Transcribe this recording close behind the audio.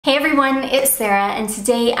everyone, it's Sarah, and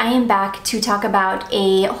today I am back to talk about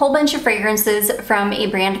a whole bunch of fragrances from a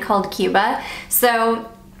brand called Cuba. So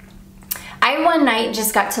I one night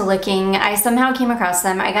just got to looking, I somehow came across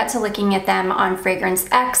them, I got to looking at them on Fragrance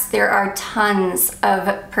X. There are tons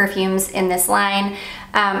of perfumes in this line.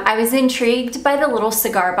 I was intrigued by the little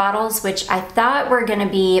cigar bottles, which I thought were gonna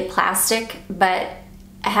be plastic, but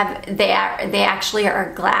they actually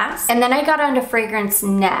are glass. And then I got onto Fragrance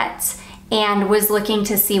Net and was looking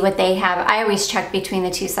to see what they have. I always check between the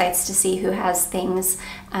two sites to see who has things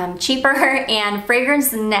cheaper, and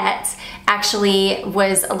Fragrance Net actually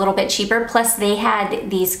was a little bit cheaper, plus they had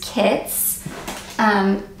these kits.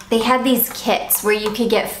 They had these kits where you could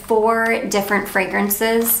get 4 different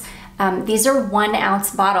fragrances. These are 1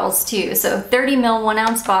 ounce bottles too, so 30 ml 1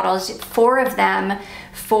 ounce bottles, 4 of them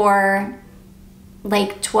for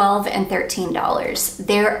like $12 and $13.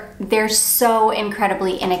 They're so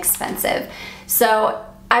incredibly inexpensive. So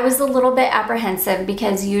I was a little bit apprehensive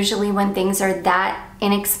because usually when things are that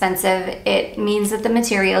inexpensive, it means that the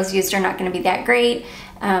materials used are not going to be that great.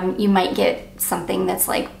 You might get something that's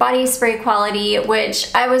like body spray quality,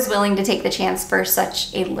 which I was willing to take the chance for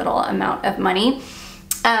such a little amount of money.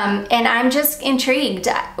 And I'm just intrigued.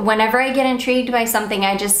 Whenever I get intrigued by something,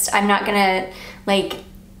 I'm not gonna like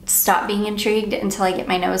stop being intrigued until I get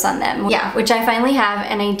my nose on them. Yeah, which I finally have,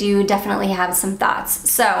 and I do definitely have some thoughts.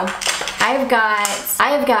 So I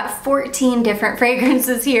have got 14 different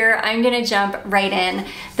fragrances here. I'm gonna jump right in.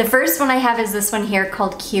 The first one I have is this one here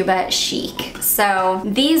called Cuba Chic. So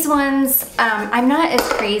these ones, I'm not as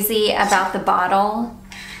crazy about the bottles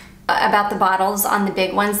on the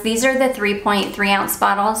big ones. These are the 3.3 ounce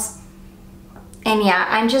bottles. And yeah,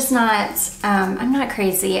 I'm just not, I'm not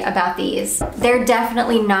crazy about these. They're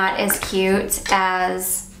definitely not as cute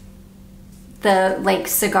as the like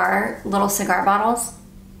little cigar bottles.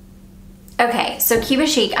 Okay, so Cuba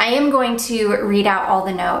Chic, I am going to read out all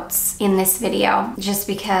the notes in this video just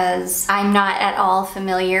because I'm not at all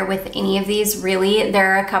familiar with any of these really.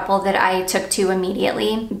 There are a couple that I took to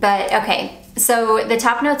immediately, but okay. So the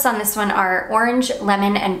top notes on this one are orange,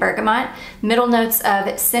 lemon, and bergamot, middle notes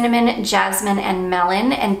of cinnamon, jasmine, and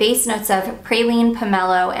melon, and base notes of praline,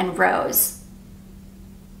 pomelo, and rose.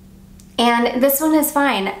 And this one is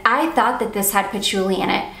fine. I thought that this had patchouli in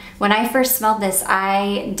it. When I first smelled this,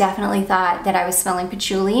 I definitely thought that I was smelling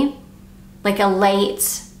patchouli, like a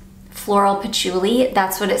light floral patchouli.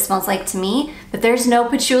 That's what it smells like to me, but there's no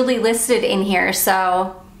patchouli listed in here,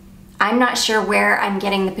 so I'm not sure where I'm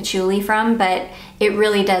getting the patchouli from, but it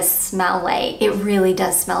really does smell like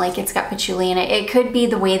it's got patchouli in it. It could be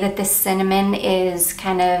the way that the cinnamon is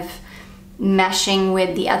kind of meshing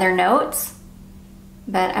with the other notes,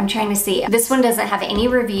 but I'm trying to see. This one doesn't have any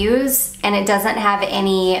reviews, and it doesn't have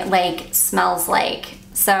any like smells like.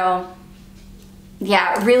 So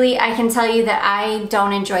yeah, really, I can tell you that I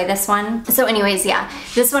don't enjoy this one. So anyways, yeah,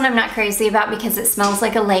 this one I'm not crazy about because it smells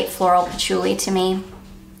like a light floral patchouli to me,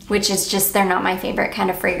 which is just, they're not my favorite kind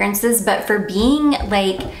of fragrances. But for being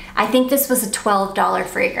like, I think this was a $12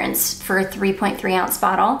 fragrance for a 3.3 ounce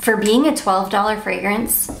bottle. For being a $12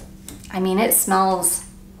 fragrance, I mean, it smells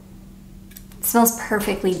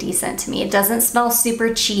perfectly decent to me. It doesn't smell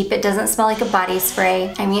super cheap. It doesn't smell like a body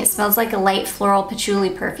spray. I mean, it smells like a light floral patchouli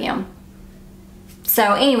perfume.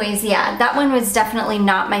 So anyways, yeah, that one was definitely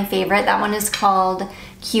not my favorite. That one is called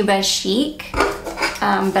Cuba Chic.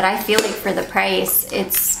 But I feel like for the price,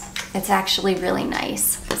 it's actually really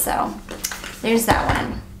nice. So there's that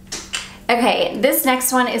one. Okay, this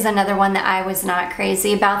next one is another one that I was not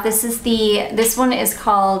crazy about. This one is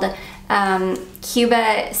called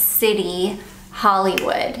Cuba City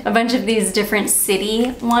Hollywood. A bunch of these different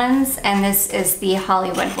city ones, and this is the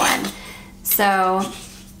Hollywood one. So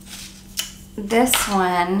this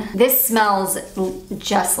smells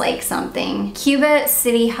just like something. Cuba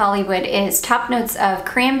City Hollywood is top notes of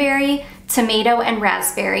cranberry, tomato, and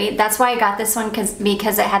raspberry. That's why I got this one,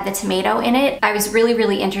 because it had the tomato in it. I was really,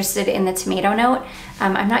 really interested in the tomato note.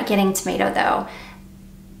 I'm not getting tomato though.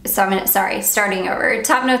 So starting over.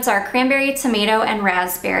 Top notes are cranberry, tomato, and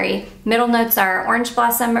raspberry. Middle notes are orange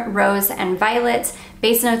blossom, rose, and violet.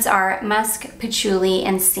 Base notes are musk, patchouli,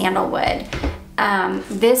 and sandalwood.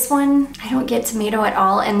 This one, I don't get tomato at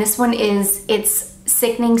all, and this one it's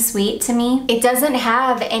sickening sweet to me. It doesn't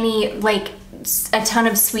have any, like, a ton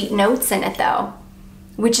of sweet notes in it though,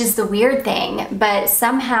 which is the weird thing, but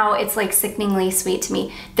somehow it's like sickeningly sweet to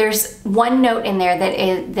me. There's one note in there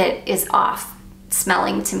that is off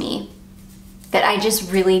smelling to me that I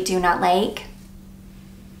just really do not like.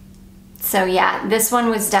 So yeah, this one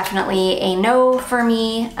was definitely a no for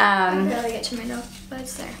me. I barely get tomato, but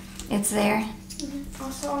it's there. It's there.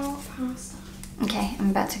 Also, I want pasta. Okay, I'm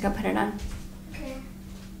about to go put it on. Okay.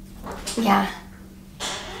 Yeah.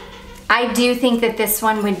 I do think that this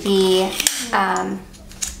one would be, I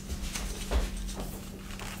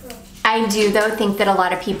do though think that a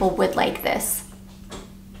lot of people would like this.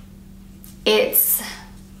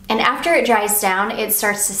 And after it dries down, it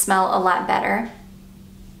starts to smell a lot better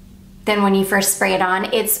than when you first spray it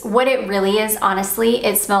on. It's what it really is, honestly.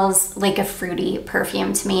 It smells like a fruity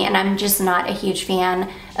perfume to me, and I'm just not a huge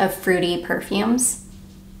fan of fruity perfumes.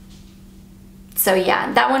 So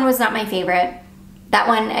yeah, that one was not my favorite. That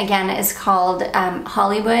one, again, is called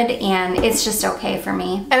Hollywood, and it's just okay for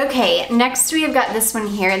me. Okay, next we have got this one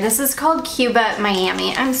here. This is called Cuba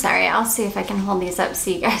Miami. I'm sorry, I'll see if I can hold these up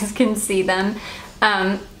so you guys can see them.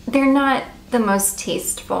 They're not the most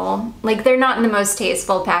tasteful. Like, they're not in the most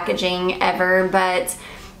tasteful packaging ever, but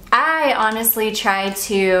I honestly try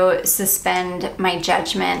to suspend my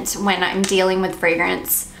judgment when I'm dealing with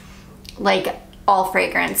fragrance, like all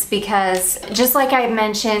fragrance, because just like I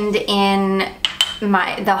mentioned in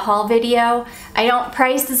the haul video,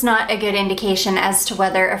 price is not a good indication as to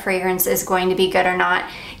whether a fragrance is going to be good or not.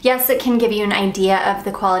 Yes, it can give you an idea of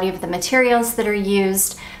the quality of the materials that are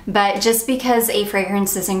used, but just because a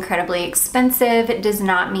fragrance is incredibly expensive, it does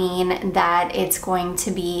not mean that it's going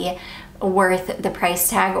to be worth the price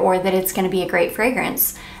tag or that it's going to be a great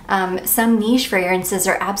fragrance. Some niche fragrances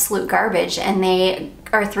are absolute garbage and they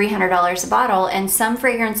are $300 a bottle, and some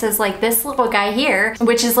fragrances like this little guy here,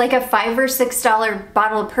 which is like a $5 or $6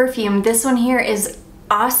 bottle of perfume, this one here is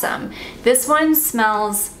awesome. This one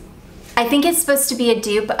smells, I think it's supposed to be a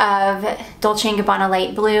dupe of Dolce & Gabbana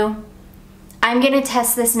Light Blue. I'm gonna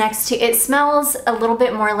test this next to, it smells a little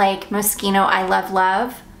bit more like Moschino I Love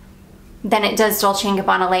Love than it does Dolce &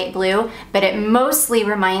 Gabbana Light Blue, but it mostly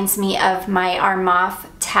reminds me of my Armaf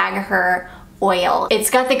Tag Her oil.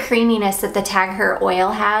 It's got the creaminess that the Tag Her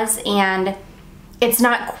oil has, and it's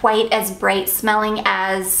not quite as bright smelling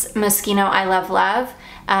as Moschino I Love Love.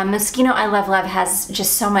 Moschino I Love Love has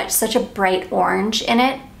just such a bright orange in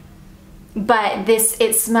it, but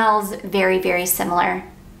it smells very, very similar.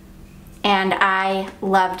 And I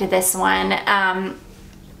loved this one.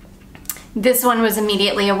 This one was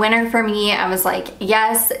immediately a winner for me. I was like,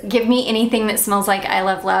 yes, give me anything that smells like I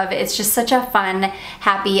Love Love. It's just such a fun,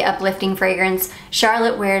 happy, uplifting fragrance.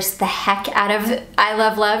 Charlotte wears the heck out of I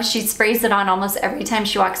Love Love. She sprays it on almost every time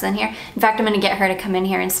she walks in here. In fact, I'm gonna get her to come in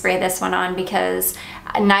here and spray this one on because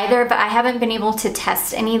I haven't been able to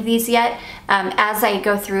test any of these yet. As I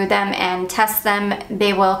go through them and test them,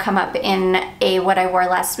 they will come up in a What I Wore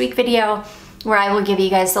Last Week video, where I will give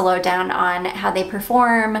you guys the lowdown on how they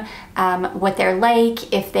perform, what they're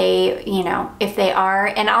like, if they are,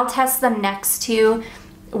 and I'll test them next to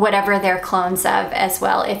whatever they're clones of as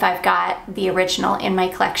well, if I've got the original in my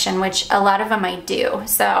collection, which a lot of them I do.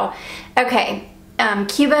 So, okay,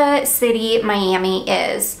 Cuba City, Miami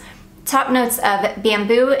is top notes of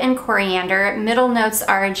bamboo and coriander, middle notes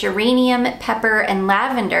are geranium, pepper, and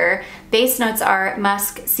lavender. Base notes are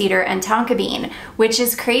musk, cedar, and tonka bean, which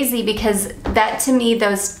is crazy because that, to me,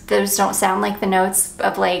 those don't sound like the notes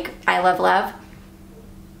of like I Love Love,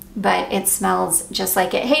 but it smells just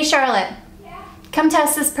like it. Hey Charlotte, yeah. Come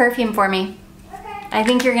test this perfume for me. Okay. I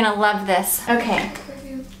think you're gonna love this. Okay,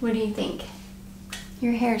 what do you think?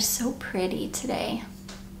 Your hair is so pretty today.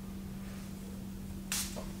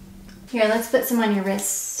 Here, let's put some on your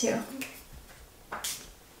wrists too.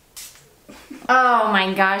 Oh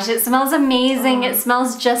my gosh, it smells amazing. It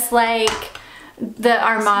smells just like the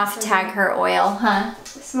Armaf Tag Her oil, huh? It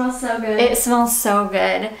smells so good. It smells so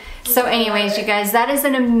good. So anyways, you guys, that is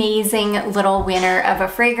an amazing little winner of a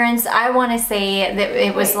fragrance. I want to say that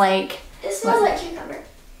it was like... It smells like cucumber.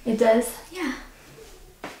 It does? Yeah.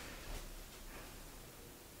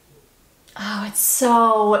 Oh, it's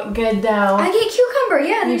so good though. I get cucumber,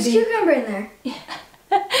 yeah, there's cucumber in there.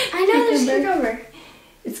 I know there's cucumber.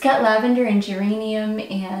 It's got lavender and geranium,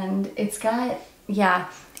 and it's got, yeah,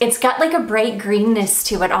 it's got like a bright greenness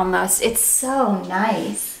to it almost. It's so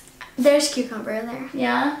nice. There's cucumber in there.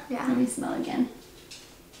 Yeah? Yeah. Let me smell again.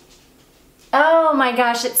 Oh my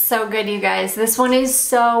gosh, it's so good, you guys. This one is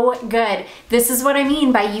so good. This is what I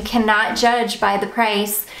mean by you cannot judge by the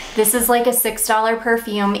price. This is like a $6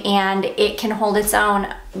 perfume, and it can hold its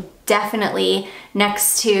own definitely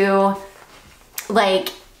next to like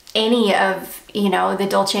any of, you know, the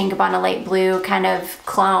Dolce & Gabbana Light Blue kind of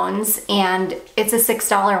clones, and it's a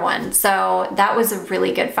 $6 one. So that was a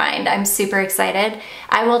really good find. I'm super excited.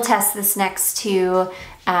 I will test this next to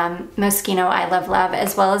Moschino I Love Love,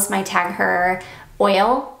 as well as my Tag Her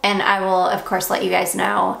oil, and I will of course let you guys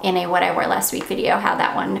know in a What I Wore Last Week video how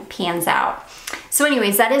that one pans out. So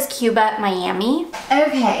anyways, that is Cuba Miami.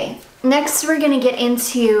 Okay, Next, we're gonna get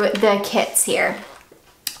into the kits here.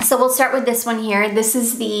 So we'll start with this one here. This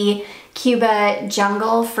is the Cuba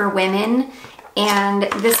Jungle for Women, and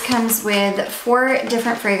this comes with 4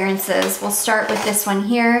 different fragrances. We'll start with this one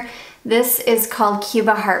here. This is called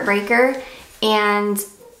Cuba Heartbreaker, and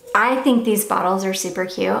I think these bottles are super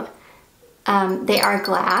cute. They are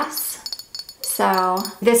glass. So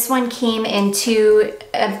this one came in 2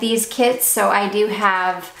 of these kits, so I do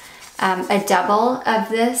have a double of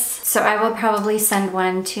this. So I will probably send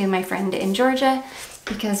one to my friend in Georgia,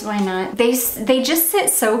 because why not? They just sit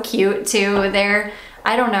so cute too. They're,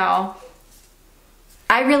 I don't know.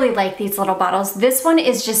 I really like these little bottles. This one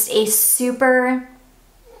is just a super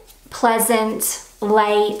pleasant,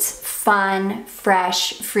 light, fun,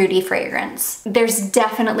 fresh, fruity fragrance. There's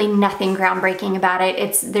definitely nothing groundbreaking about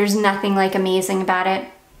it. There's nothing like amazing about it,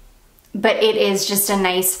 but it is just a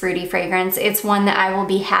nice fruity fragrance. It's one that I will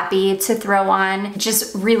be happy to throw on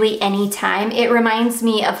just really any time. It reminds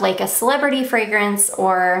me of like a celebrity fragrance,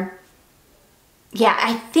 or yeah,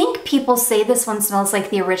 I think people say this one smells like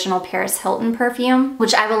the original Paris Hilton perfume,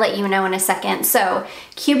 which I will let you know in a second. So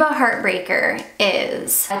Cuba Heartbreaker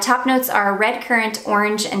is, top notes are red currant,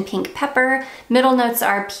 orange, and pink pepper. Middle notes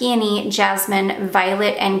are peony, jasmine,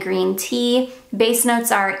 violet, and green tea. Base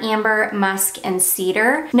notes are amber, musk, and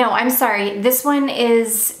cedar. No, I'm sorry. This one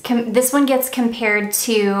gets compared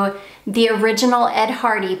to the original Ed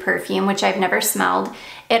Hardy perfume, which I've never smelled.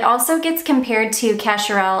 It also gets compared to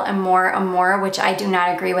Cacharel Amour Amour, which I do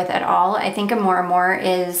not agree with at all. I think Amour Amour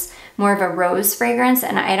is more of a rose fragrance,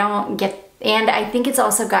 and I think it's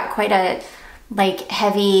also got quite a like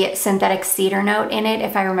heavy synthetic cedar note in it,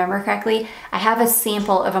 if I remember correctly. I have a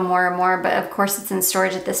sample of Amour Amour, but of course it's in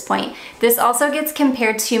storage at this point. This also gets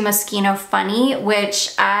compared to Moschino Funny,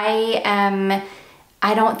 which I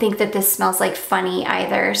don't think that this smells like Funny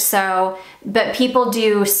either. So, but people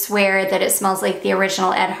do swear that it smells like the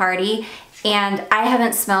original Ed Hardy, and I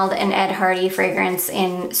haven't smelled an Ed Hardy fragrance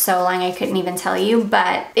in so long I couldn't even tell you,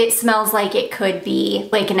 but it smells like it could be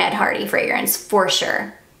like an Ed Hardy fragrance for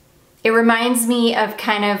sure. It reminds me of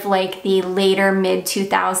kind of like the later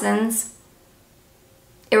mid-2000s.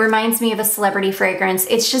 It reminds me of a celebrity fragrance.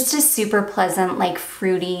 It's just a super pleasant, like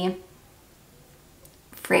fruity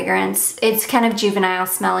fragrance. It's kind of juvenile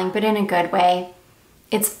smelling, but in a good way.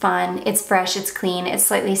 It's fun, it's fresh, it's clean, it's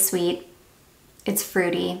slightly sweet, it's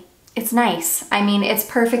fruity. It's nice. I mean, it's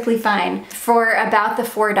perfectly fine for about the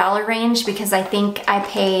 $4 range, because I think I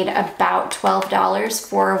paid about $12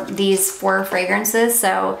 for these 4 fragrances.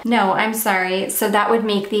 So no, I'm sorry. So that would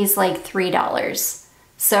make these like $3.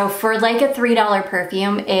 So for like a $3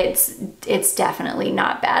 perfume, it's definitely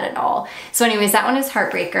not bad at all. So anyways, that one is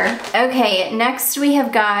Heartbreaker. Okay, next we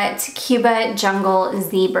have got Cuba Jungle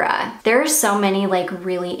Zebra. There are so many like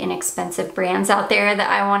really inexpensive brands out there that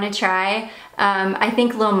I want to try. I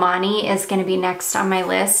think Lomani is going to be next on my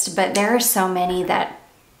list, but there are so many that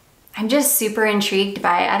I'm just super intrigued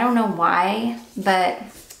by. I don't know why, but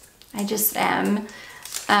I just am.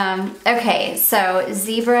 Okay, so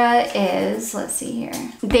Zebra is, let's see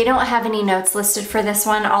here. They don't have any notes listed for this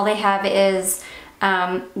one. All they have is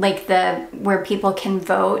like where people can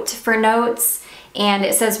vote for notes, and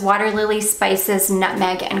it says water lily, spices,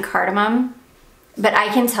 nutmeg, and cardamom. But I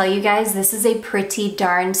can tell you guys, this is a pretty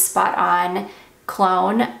darn spot on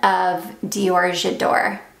clone of Dior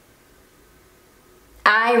J'adore.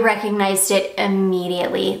 I recognized it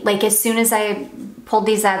immediately. Like as soon as I pulled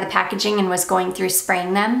these out of the packaging and was going through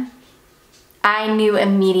spraying them, I knew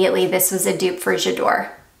immediately this was a dupe for J'adore.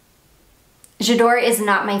 J'adore is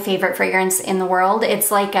not my favorite fragrance in the world. It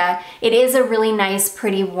is a really nice,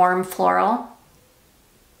 pretty warm floral.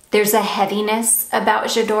 There's a heaviness about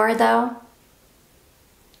J'adore though.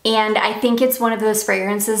 And I think it's one of those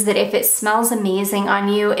fragrances that if it smells amazing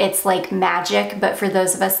on you, it's like magic. But for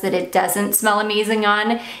those of us that it doesn't smell amazing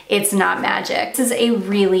on, it's not magic. This is a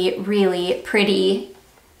really, really pretty,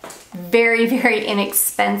 very, very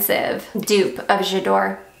inexpensive dupe of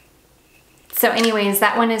J'adore. So anyways,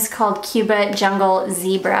 that one is called Cuba Jungle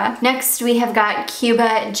Zebra. Next, we have got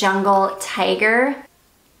Cuba Jungle Tiger.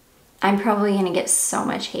 I'm probably gonna get so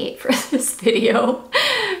much hate for this video.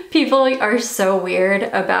 People are so weird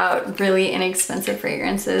about really inexpensive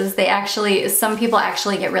fragrances. Some people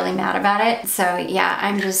actually get really mad about it. So yeah,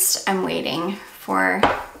 I'm waiting for,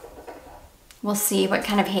 we'll see what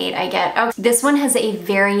kind of hate I get. Oh, this one has a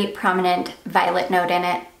very prominent violet note in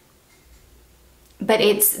it. But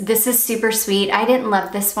this is super sweet. I didn't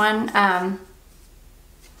love this one.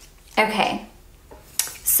 Okay.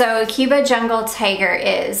 So Cuba Jungle Tiger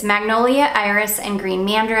is magnolia, iris, and green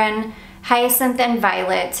mandarin, hyacinth and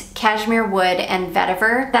violet, cashmere wood, and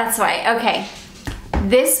vetiver. That's why. Okay.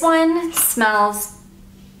 This one smells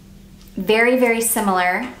very, very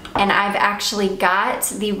similar, and I've actually got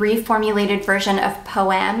the reformulated version of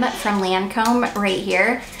Poem from Lancome right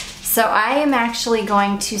here. So I am actually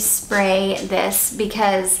going to spray this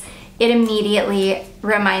because it immediately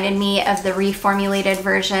reminded me of the reformulated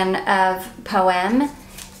version of Poem.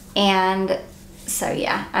 And so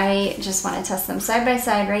yeah, I just want to test them side by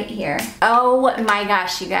side right here. Oh my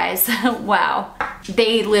gosh, you guys, wow.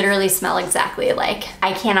 They literally smell exactly alike.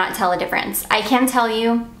 I cannot tell a difference. I can tell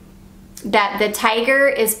you that the Tiger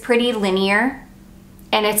is pretty linear,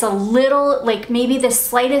 and it's a little, like maybe the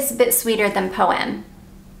slightest bit sweeter than Poem.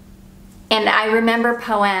 And I remember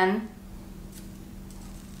Poem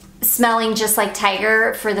smelling just like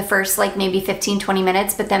Tiger for the first like maybe 15-20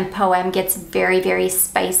 minutes, but then Poem gets very, very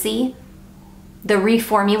spicy. The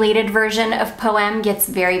reformulated version of Poem gets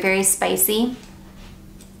very, very spicy.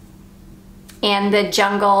 And the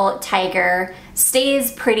Jungle Tiger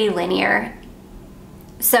stays pretty linear.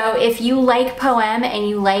 So if you like Poem and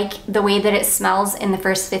you like the way that it smells in the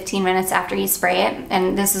first 15 minutes after you spray it,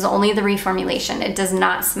 and this is only the reformulation, it does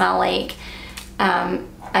not smell like,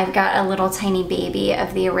 I've got a little tiny baby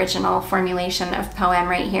of the original formulation of Poem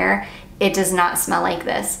right here. It does not smell like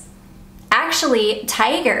this. Actually,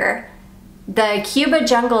 Tiger, the Cuba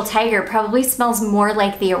Jungle Tiger probably smells more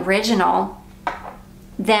like the original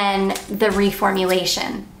than the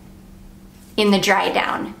reformulation in the dry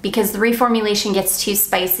down, because the reformulation gets too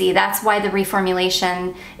spicy. That's why the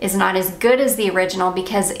reformulation is not as good as the original,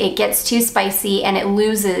 because it gets too spicy and it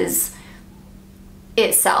loses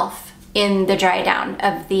itself in the dry down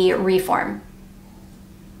of the reform.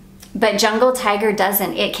 But Jungle Tiger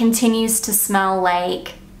doesn't. It continues to smell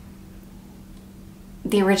like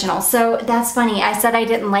the original. So that's funny. I said I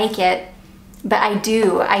didn't like it, but I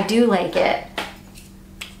do like it.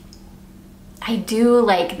 I do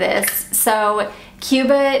like this. So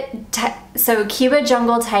Cuba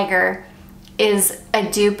Jungle Tiger is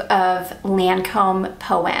a dupe of Lancome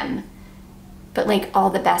Poem, but like all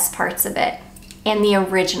the best parts of it. And the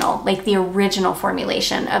original, like the original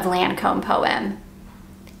formulation of Lancome Poem.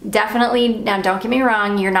 Definitely, now don't get me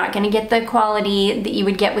wrong, you're not gonna get the quality that you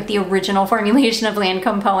would get with the original formulation of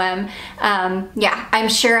Lancome Poem. Yeah, I'm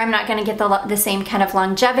sure I'm not gonna get the same kind of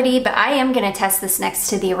longevity, but I am gonna test this next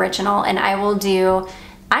to the original, and I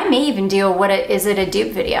may even do is it a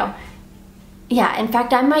dupe video? Yeah, in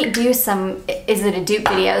fact, I might do some is it a dupe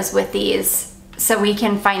videos with these, so we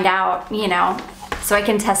can find out, you know, so I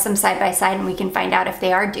can test them side by side and we can find out if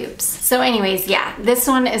they are dupes. So anyways, yeah, this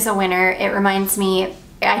one is a winner. It reminds me,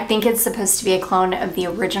 I think it's supposed to be a clone of the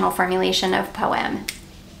original formulation of Poem,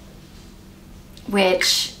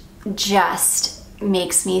 which just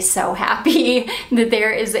makes me so happy that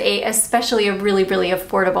there is especially a really, really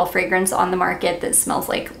affordable fragrance on the market that smells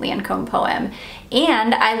like Lancome Poem.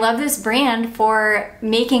 And I love this brand for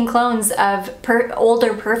making clones of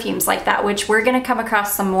older perfumes like that, which we're gonna come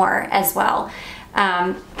across some more as well.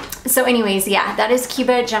 So anyways, yeah, that is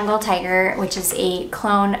Cuba Jungle Tiger, which is a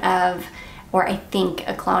clone of, or I think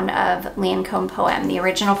a clone of Lancome Poem, the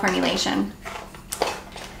original formulation.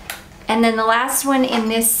 And then the last one in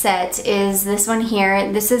this set is this one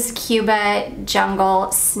here. This is Cuba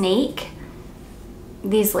Jungle Snake.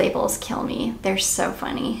 These labels kill me. They're so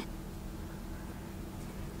funny.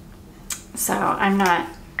 So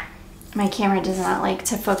my camera does not like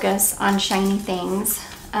to focus on shiny things.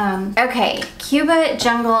 Okay, Cuba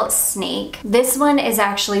Jungle Snake. This one is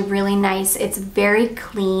actually really nice. It's very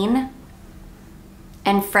clean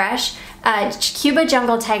and fresh. Cuba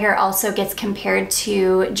Jungle Tiger also gets compared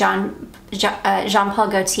to Jean-Paul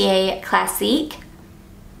Gaultier Classique.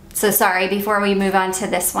 So sorry, before we move on to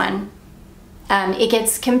this one. It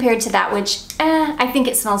gets compared to that, which I think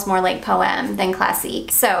it smells more like Poem than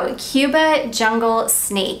Classique. So Cuba Jungle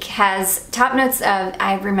Snake has top notes of,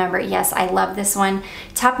 I remember, yes, I love this one.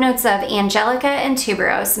 Top notes of angelica and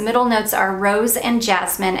tuberose. Middle notes are rose and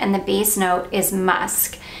jasmine, and the base note is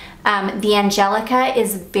musk. The angelica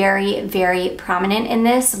is very, very prominent in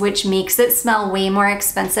this, which makes it smell way more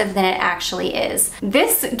expensive than it actually is.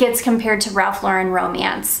 This gets compared to Ralph Lauren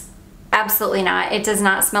Romance. Absolutely not. It does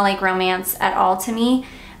not smell like Romance at all to me.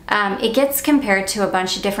 It gets compared to a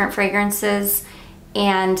bunch of different fragrances,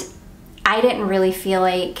 and I didn't really feel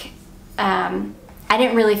like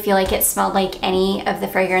it smelled like any of the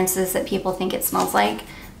fragrances that people think it smells like.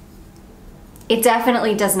 It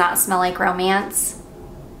definitely does not smell like Romance,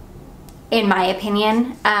 in my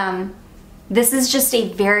opinion. This is just a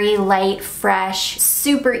very light, fresh,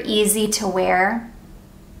 super easy to wear,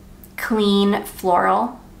 clean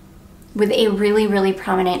floral with a really, really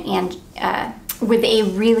prominent angelica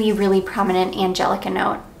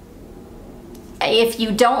note. If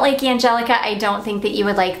you don't like Angelica, I don't think that you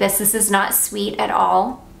would like this. This is not sweet at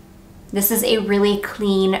all. This is a really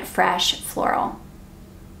clean, fresh floral.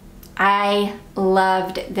 I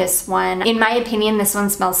loved this one. In my opinion, this one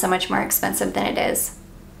smells so much more expensive than it is.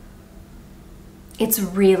 It's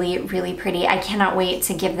really, really pretty. I cannot wait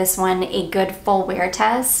to give this one a good full wear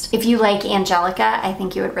test. If you like Angelica, I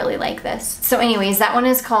think you would really like this. So anyways, that one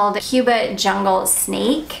is called Cuba Jungle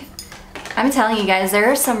Snake. I'm telling you guys, there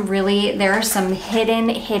are some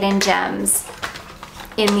hidden gems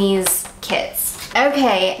in these kits.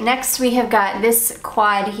 Okay, next we have got this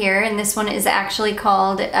quad here, and this one is actually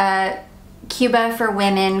called Cuba for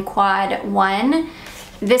Women Quad 1.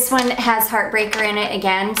 This one has Heartbreaker in it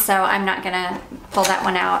again, so I'm not gonna pull that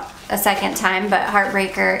one out a second time, but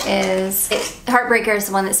Heartbreaker is the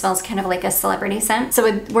one that smells kind of like a celebrity scent.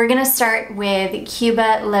 So we're gonna start with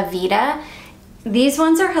Cuba La Vida. These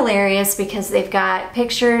ones are hilarious because they've got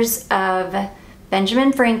pictures of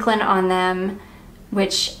Benjamin Franklin on them,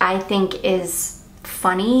 which I think is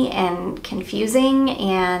funny and confusing,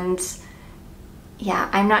 and yeah,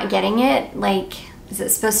 I'm not getting it. Like, is it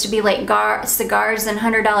supposed to be like cigars and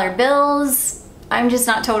 $100 bills? I'm just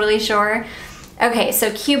not totally sure. Okay,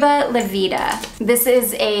 so Cuba La Vida. This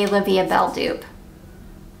is a La Vida Belle dupe.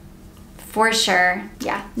 For sure.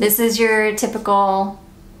 Yeah, this is your typical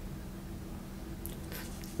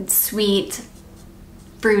sweet,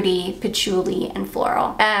 fruity, patchouli, and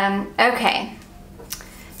floral. Okay,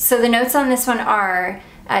 so the notes on this one are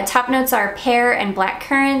top notes are pear and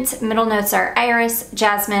blackcurrant, middle notes are iris,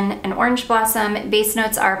 jasmine, and orange blossom, base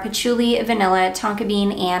notes are patchouli, vanilla, tonka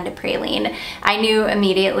bean, and praline. I knew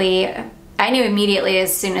immediately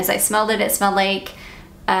as soon as I smelled it, it smelled like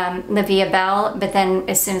La Vida Belle, but then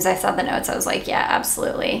as soon as I saw the notes, I was like, yeah,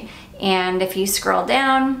 absolutely. And if you scroll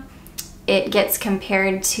down, it gets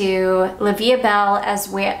compared to La Vida Belle as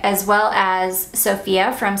well as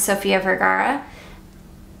Sofia from Sofia Vergara,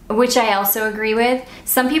 which I also agree with.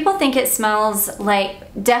 Some people think it smells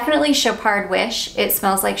like, definitely Chopard Wish. It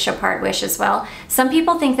smells like Chopard Wish as well. Some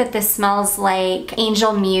people think that this smells like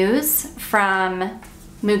Angel Muse from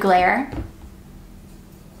Mugler.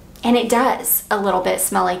 And it does a little bit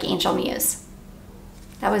smell like Angel Muse.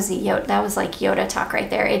 That was like Yoda talk right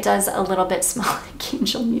there. It does a little bit smell like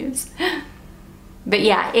Angel Muse. But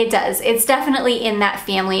yeah, it does. It's definitely in that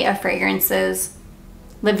family of fragrances.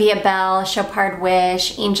 La Vida Belle, Chopard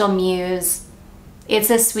Wish, Angel Muse.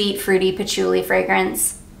 It's a sweet, fruity, patchouli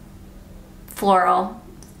fragrance. Floral.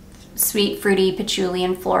 Sweet, fruity, patchouli,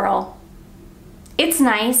 and floral. It's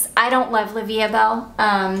nice. I don't love La Vida Belle.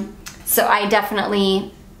 So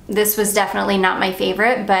this was definitely not my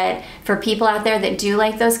favorite, but for people out there that do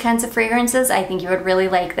like those kinds of fragrances, I think you would really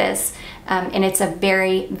like this. And it's a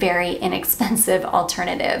very, very inexpensive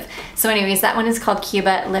alternative. So anyways, that one is called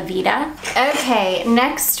Cuba La Vida. Okay,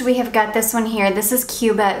 next we have got this one here. This is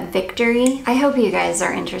Cuba Victory. I hope you guys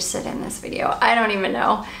are interested in this video. I don't even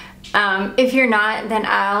know. If you're not, then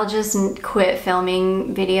I'll just quit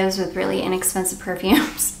filming videos with really inexpensive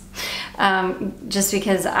perfumes. Just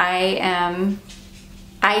because I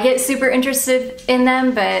get super interested in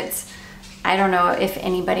them, but I don't know if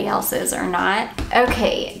anybody else is or not.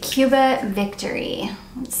 Okay, Cuba Victory.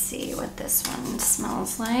 Let's see what this one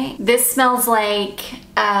smells like. This smells like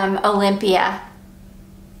Olympia.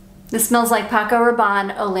 This smells like Paco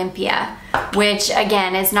Rabanne Olympia, which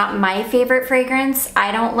again is not my favorite fragrance.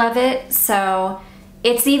 I don't love it, so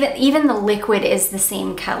it's even the liquid is the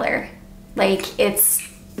same color. Like, it's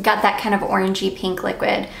got that kind of orangey pink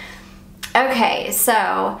liquid. Okay,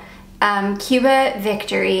 so Cuba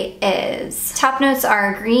Victory is, top notes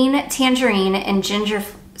are green tangerine, ginger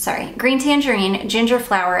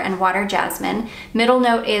flower, and water jasmine. Middle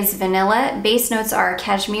note is vanilla. Base notes are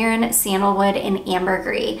cashmere, sandalwood, and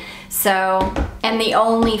ambergris. So, and the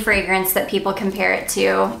only fragrance that people compare it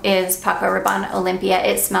to is Paco Rabanne Olympia.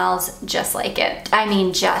 It smells just like it. I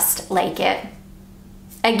mean, just like it.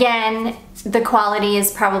 Again, the quality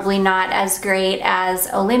is probably not as great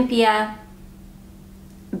as Olympia,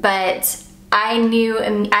 but I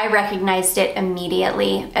recognized it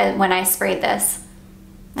immediately when I sprayed this.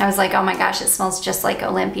 I was like, oh my gosh, it smells just like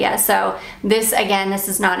Olympia. So this, again, this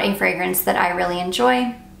is not a fragrance that I really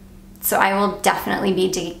enjoy. So I will definitely be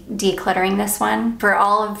decluttering this one. For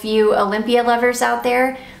all of you Olympia lovers out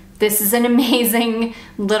there, this is an amazing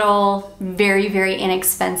little, very, very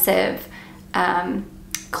inexpensive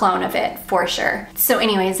clone of it for sure. So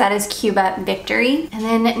anyways, that is Cuba Victory. And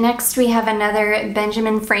then next we have another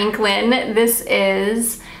Benjamin Franklin. This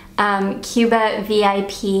is Cuba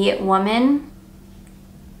VIP Woman.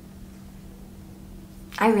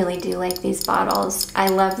 I really do like these bottles. I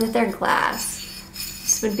love that they're glass.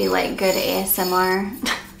 This would be like good ASMR.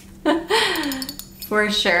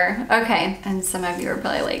 For sure. Okay, and some of you are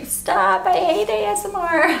probably like, stop, I hate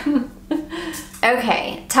ASMR.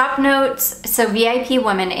 Okay, top notes. So VIP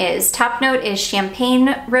woman is, top note is champagne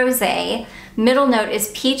rosé, middle note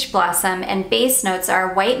is peach blossom, and base notes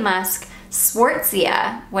are white musk,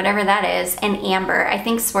 Swartzia, whatever that is, and amber. I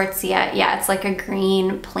think Swartzia, yeah, it's like a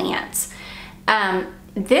green plant.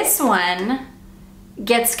 This one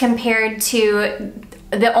gets compared to,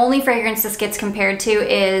 the only fragrance this gets compared to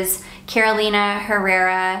is Carolina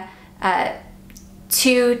Herrera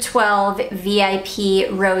 212 VIP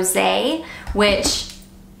Rosé, which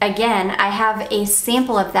again, I have a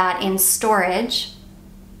sample of that in storage,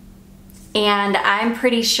 and I'm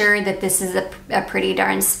pretty sure that this is a pretty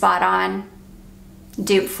darn spot on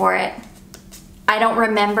dupe for it. I don't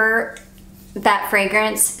remember that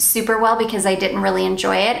fragrance super well because I didn't really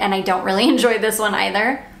enjoy it, and I don't really enjoy this one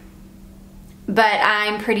either, but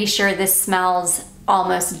I'm pretty sure this smells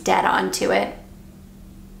almost dead on to it.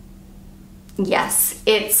 Yes,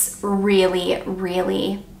 it's really,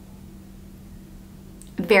 really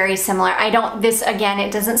very similar. This again,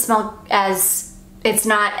 it doesn't smell as, it's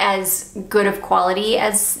not as good of quality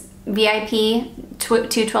as VIP,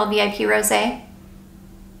 212 VIP Rosé,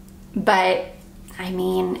 but I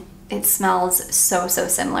mean, it smells so, so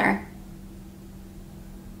similar.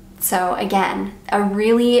 So again, a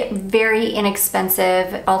really very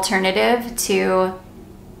inexpensive alternative to,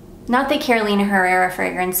 not that Carolina Herrera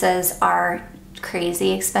fragrances are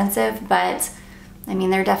crazy expensive, but I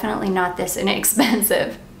mean, they're definitely not this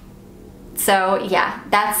inexpensive. So yeah,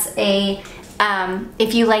 that's a,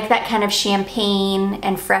 if you like that kind of champagne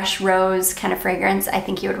and fresh rose kind of fragrance, I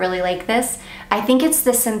think you would really like this. I think it's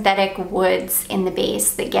the synthetic woods in the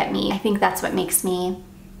base that get me. I think that's what makes me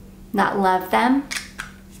not love them.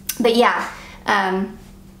 But yeah,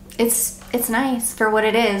 it's nice for what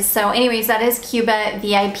it is. So anyways, that is Cuba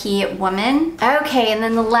VIP Woman. Okay, and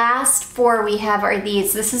then the last four we have are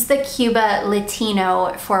these. This is the Cuba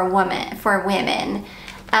Latino for women.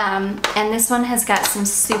 And this one has got some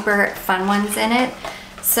super fun ones in it.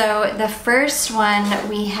 So the first one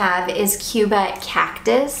we have is Cuba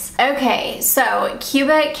Cactus. Okay, so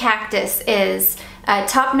Cuba Cactus is,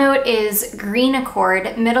 top note is green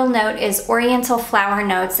accord, middle note is oriental flower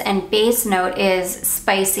notes, and base note is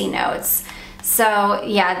spicy notes. So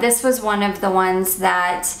yeah, this was one of the ones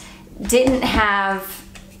that didn't have,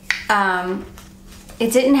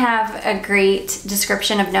 it didn't have a great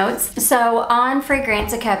description of notes. So on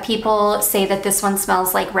Fragrantica, people say that this one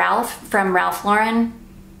smells like Ralph from Ralph Lauren,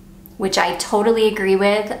 which I totally agree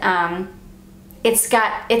with.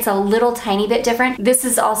 It's a little tiny bit different. This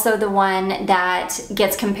is also the one that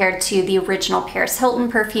gets compared to the original Paris Hilton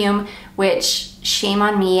perfume, which, shame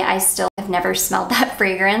on me, I still have never smelled that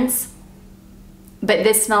fragrance. But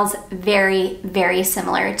this smells very, very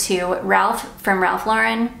similar to Ralph from Ralph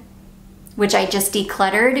Lauren, which I just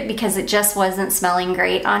decluttered because it just wasn't smelling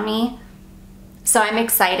great on me. So I'm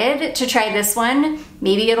excited to try this one.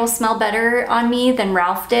 Maybe it'll smell better on me than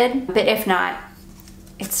Ralph did, but if not,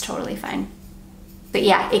 it's totally fine. But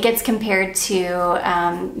yeah, it gets compared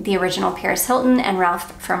to the original Paris Hilton and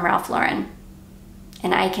Ralph from Ralph Lauren.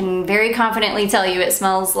 And I can very confidently tell you it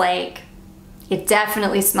smells like, it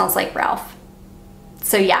definitely smells like Ralph.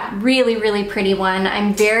 So yeah, really, really pretty one.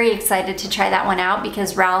 I'm very excited to try that one out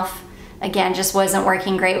because Ralph, again, just wasn't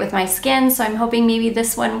working great with my skin, so I'm hoping maybe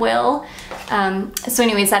this one will. So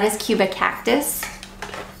anyways, that is Cuba Cactus.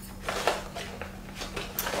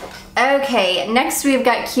 Okay, next we've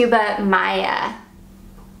got Cuba Maya.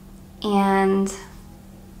 And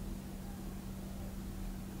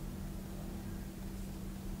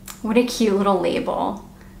what a cute little label.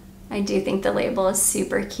 I do think the label is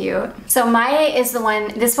super cute. So Maya is the one,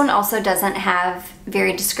 this one also doesn't have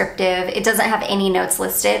very descriptive, it doesn't have any notes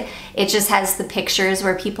listed. It just has the pictures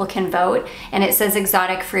where people can vote, and it says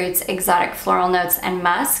exotic fruits, exotic floral notes, and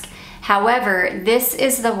musk. However, this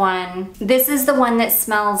is the one that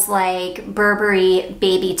smells like Burberry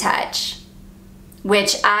Baby Touch,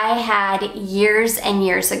 which I had years and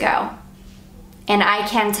years ago. And I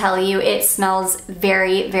can tell you it smells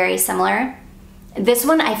very, very similar. This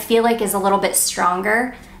one I feel like is a little bit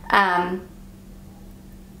stronger. It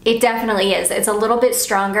definitely is. It's a little bit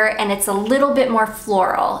stronger and it's a little bit more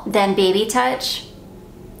floral than Baby Touch,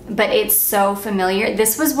 but it's so familiar.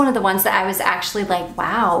 This was one of the ones that I was actually like,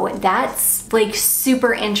 wow, that's like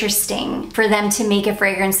super interesting for them to make a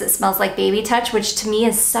fragrance that smells like Baby Touch, which to me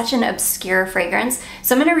is such an obscure fragrance.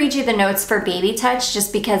 So I'm gonna read you the notes for Baby Touch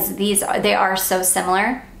just because they are so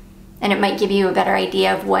similar. and it might give you a better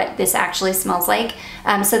idea of what this actually smells like.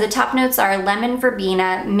 So the top notes are lemon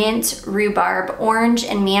verbena, mint, rhubarb, orange,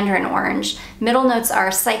 and mandarin orange. Middle notes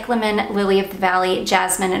are cyclamen, lily of the valley,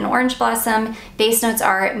 jasmine, and orange blossom. Base notes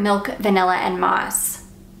are milk, vanilla, and moss.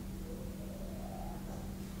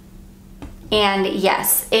 And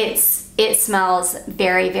yes, it smells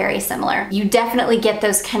very, very similar. You definitely get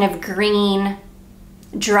those kind of green,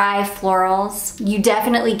 dry florals. You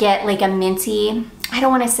definitely get like a minty, I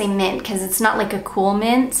don't want to say mint because it's not like a cool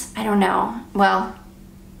mint. I don't know. Well,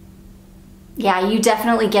 yeah, you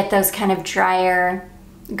definitely get those kind of drier,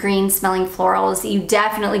 green smelling florals. You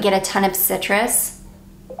definitely get a ton of citrus.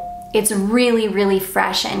 It's really, really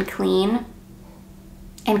fresh and clean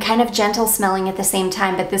and kind of gentle smelling at the same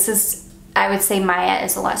time, but this is, I would say Maya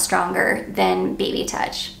is a lot stronger than Baby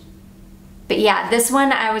Touch. But yeah, this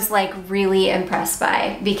one I was like really impressed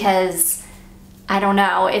by because, I don't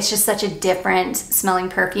know, it's just such a different smelling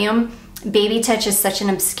perfume. Baby Touch is such an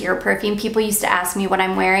obscure perfume. People used to ask me what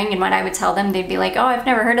I'm wearing, and when I would tell them, they'd be like, oh, I've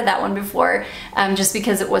never heard of that one before, just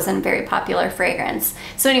because it wasn't a very popular fragrance.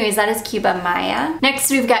 So anyways, that is Cuba Maya.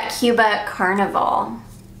 Next, we've got Cuba Carnaval.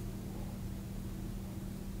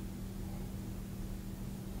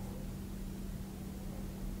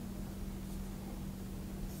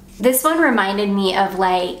 This one reminded me of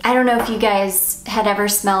like, I don't know if you guys had ever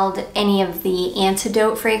smelled any of the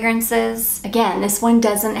Antidote fragrances. Again, this one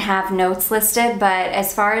doesn't have notes listed, but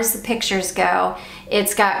as far as the pictures go,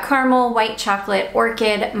 it's got caramel, white chocolate,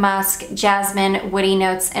 orchid, musk, jasmine, woody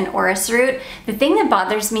notes, and orris root. The thing that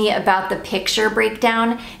bothers me about the picture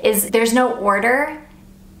breakdown is there's no order.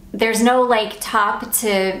 There's no like top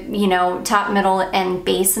to, you know, top, middle, and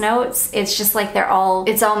base notes. It's just like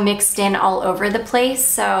it's all mixed in all over the place.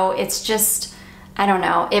 So it's just, I don't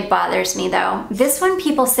know, it bothers me though. This one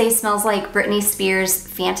people say smells like Britney Spears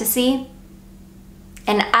Fantasy.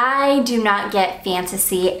 And I do not get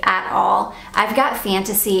Fantasy at all. I've got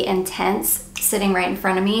Fantasy Intense sitting right in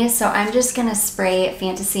front of me. So I'm just gonna spray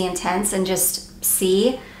Fantasy Intense and just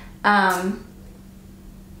see. No.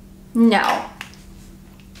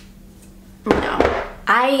 No,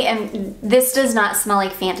 this does not smell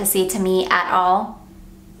like Fantasy to me at all.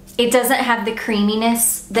 It doesn't have the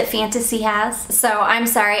creaminess that Fantasy has. So I'm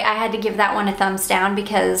sorry, I had to give that one a thumbs down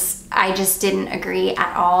because I just didn't agree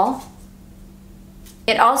at all.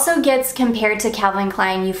 It also gets compared to Calvin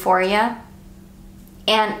Klein Euphoria,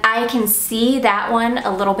 and I can see that one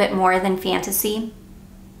a little bit more than Fantasy.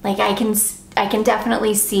 Like I can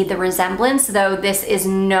definitely see the resemblance, though this is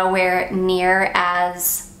nowhere near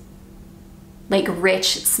as like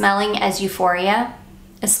rich smelling as Euphoria,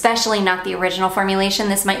 especially not the original formulation.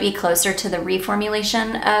 This might be closer to the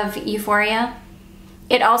reformulation of Euphoria.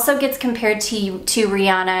 It also gets compared to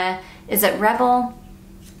Rihanna, is it Rebel?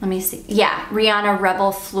 Let me see. Yeah, Rihanna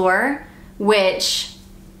Rebel Fleur, which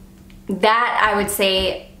that I would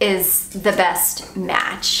say is the best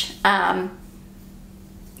match. Yeah,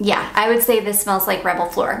 I would say this smells like Rebel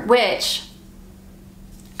Fleur, which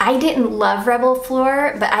I didn't love Rebel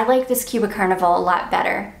Fleur, but I like this Cuba Carnaval a lot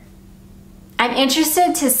better. I'm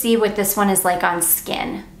interested to see what this one is like on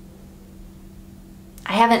skin.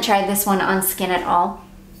 I haven't tried this one on skin at all.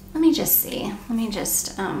 Let me just see. Let me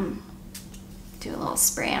just do a little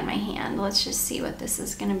spray on my hand. Let's just see what this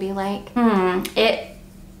is gonna be like.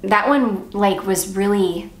 That one like was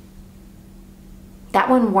really, that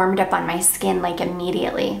one warmed up on my skin like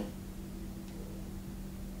immediately.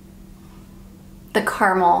 The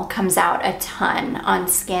caramel comes out a ton on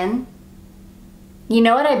skin. You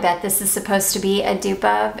know what I bet this is supposed to be a dupe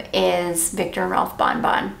of is Viktor and Rolf Bon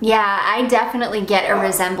Bon. Yeah, I definitely get a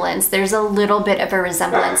resemblance. There's a little bit of a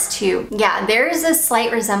resemblance to, yeah, there's a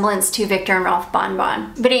slight resemblance to Viktor and Rolf Bon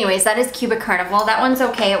Bon. But anyways, that is Cuba Carnival. That one's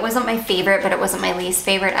okay. It wasn't my favorite, but it wasn't my least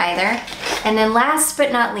favorite either. And then last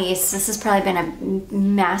but not least, this has probably been a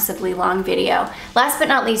massively long video. Last but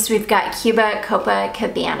not least, we've got Cuba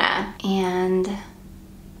Copacabana. And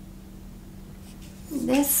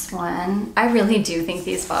this one, I really do think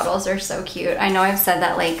these bottles are so cute. I know I've said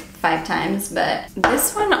that like 5 times, but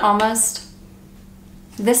this one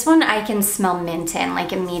I can smell mint in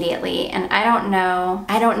like immediately, and I don't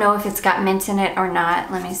know if it's got mint in it or not.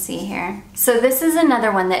 Let me see here. So this is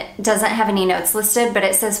another one that doesn't have any notes listed, but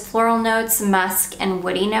it says floral notes, musk, and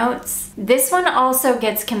woody notes. This one also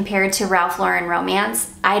gets compared to Ralph Lauren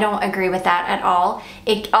Romance. I don't agree with that at all.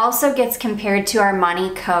 It also gets compared to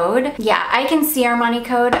Armani Code. Yeah, I can see Armani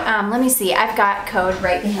Code. Let me see, I've got Code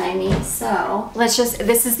right behind me. So let's just,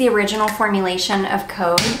 this is the original formulation of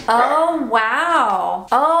Code. Oh, wow.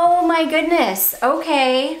 Oh my goodness,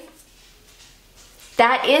 okay.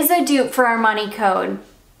 That is a dupe for Armani Code.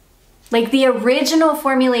 Like the original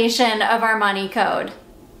formulation of our money code.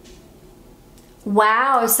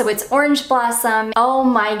 Wow, so it's orange blossom. Oh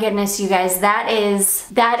my goodness, you guys, that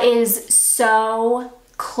is so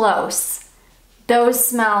close. Those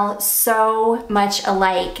smell so much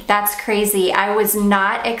alike. That's crazy. I was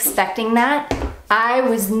not expecting that. I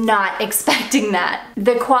was not expecting that.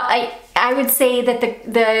 I would say that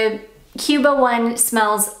the Cuba one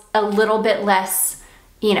smells a little bit less,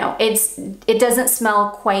 you know, it doesn't smell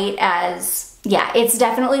quite as, yeah, it's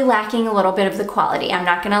definitely lacking a little bit of the quality, I'm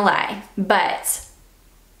not gonna lie, but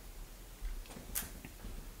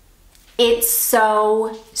it's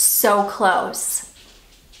so, so close.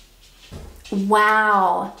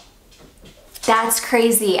 Wow. That's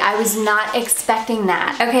crazy. I was not expecting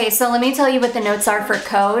that. Okay, so let me tell you what the notes are for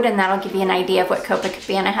code, and that'll give you an idea of what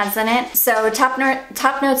Copacabana has in it. So top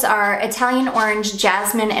notes are Italian orange,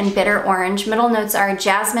 jasmine, and bitter orange. Middle notes are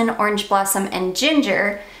jasmine, orange blossom, and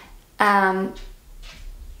ginger. And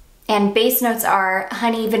base notes are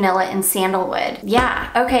honey, vanilla, and sandalwood.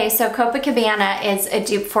 Yeah, okay, so Copacabana is a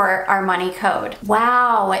dupe for our money code.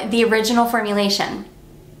 Wow, the original formulation.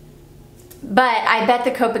 But I bet the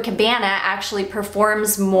Copacabana actually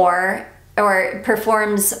performs more like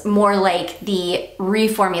the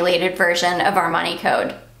reformulated version of our money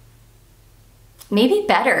code. Maybe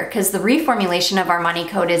better, because the reformulation of our money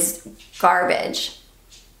code is garbage.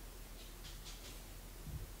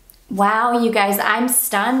 Wow, you guys, I'm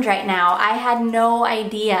stunned right now. I had no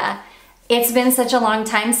idea. It's been such a long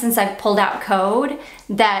time since I've pulled out code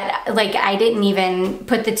that like I didn't even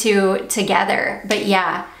put the two together. But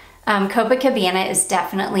yeah. Copacabana is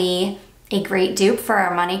definitely a great dupe for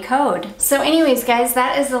our money code. So anyways, guys,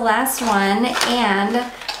 that is the last one. And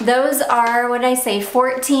those are, what did I say,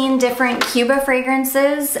 14 different Cuba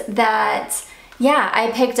fragrances that, yeah,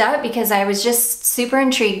 I picked up because I was just super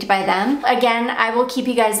intrigued by them. Again, I will keep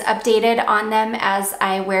you guys updated on them as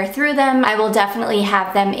I wear through them. I will definitely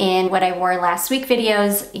have them in what I wore last week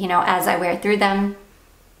videos, you know, as I wear through them.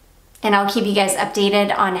 And I'll keep you guys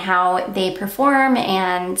updated on how they perform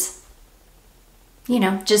and, you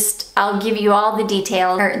know, just I'll give you all the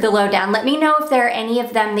details or the lowdown. Let me know if there are any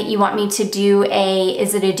of them that you want me to do a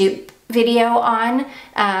is it a dupe video on,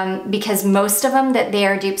 because most of them that they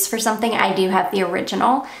are dupes for something, I do have the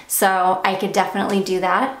original, so I could definitely do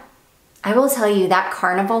that. I will tell you that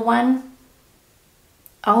Carnival one,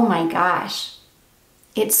 oh my gosh.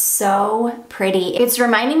 It's so pretty. It's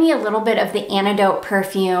reminding me a little bit of the Antidote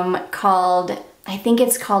perfume called, I think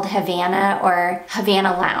it's called Havana or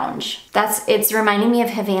Havana Lounge. It's reminding me of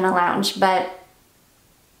Havana Lounge, but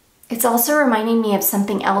it's also reminding me of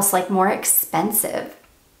something else, like more expensive.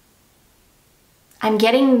 I'm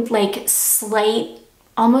getting like slight,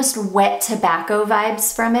 almost wet tobacco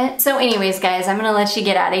vibes from it. So anyways, guys, I'm gonna let you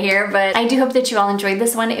get out of here, but I do hope that you all enjoyed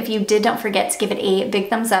this one. If you did, don't forget to give it a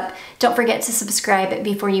big thumbs up. Don't forget to subscribe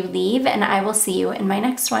before you leave, and I will see you in my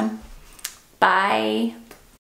next one. Bye.